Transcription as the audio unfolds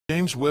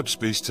James Webb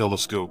Space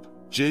Telescope,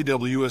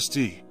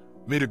 JWST,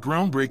 made a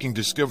groundbreaking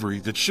discovery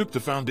that shook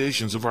the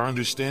foundations of our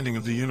understanding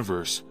of the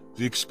universe.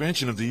 The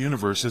expansion of the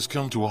universe has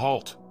come to a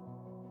halt.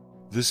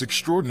 This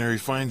extraordinary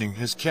finding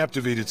has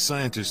captivated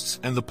scientists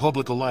and the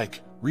public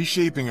alike,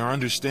 reshaping our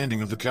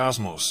understanding of the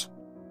cosmos.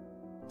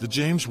 The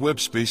James Webb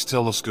Space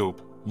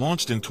Telescope,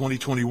 launched in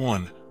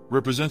 2021,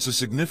 represents a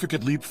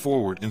significant leap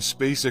forward in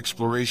space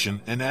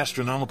exploration and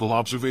astronomical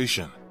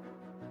observation.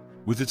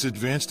 With its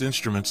advanced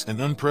instruments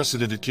and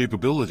unprecedented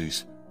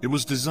capabilities, it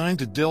was designed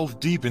to delve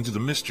deep into the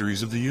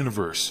mysteries of the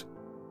universe.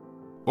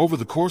 Over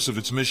the course of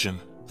its mission,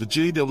 the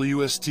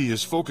JWST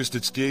has focused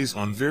its gaze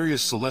on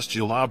various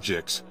celestial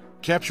objects,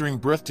 capturing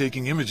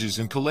breathtaking images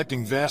and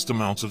collecting vast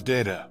amounts of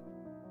data.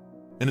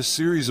 In a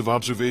series of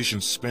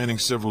observations spanning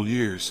several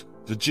years,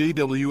 the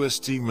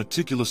JWST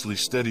meticulously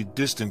studied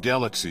distant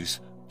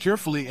galaxies,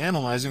 carefully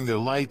analyzing their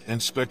light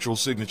and spectral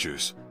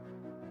signatures.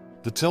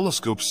 The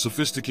telescope's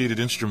sophisticated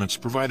instruments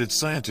provided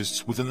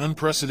scientists with an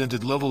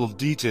unprecedented level of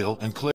detail and clarity.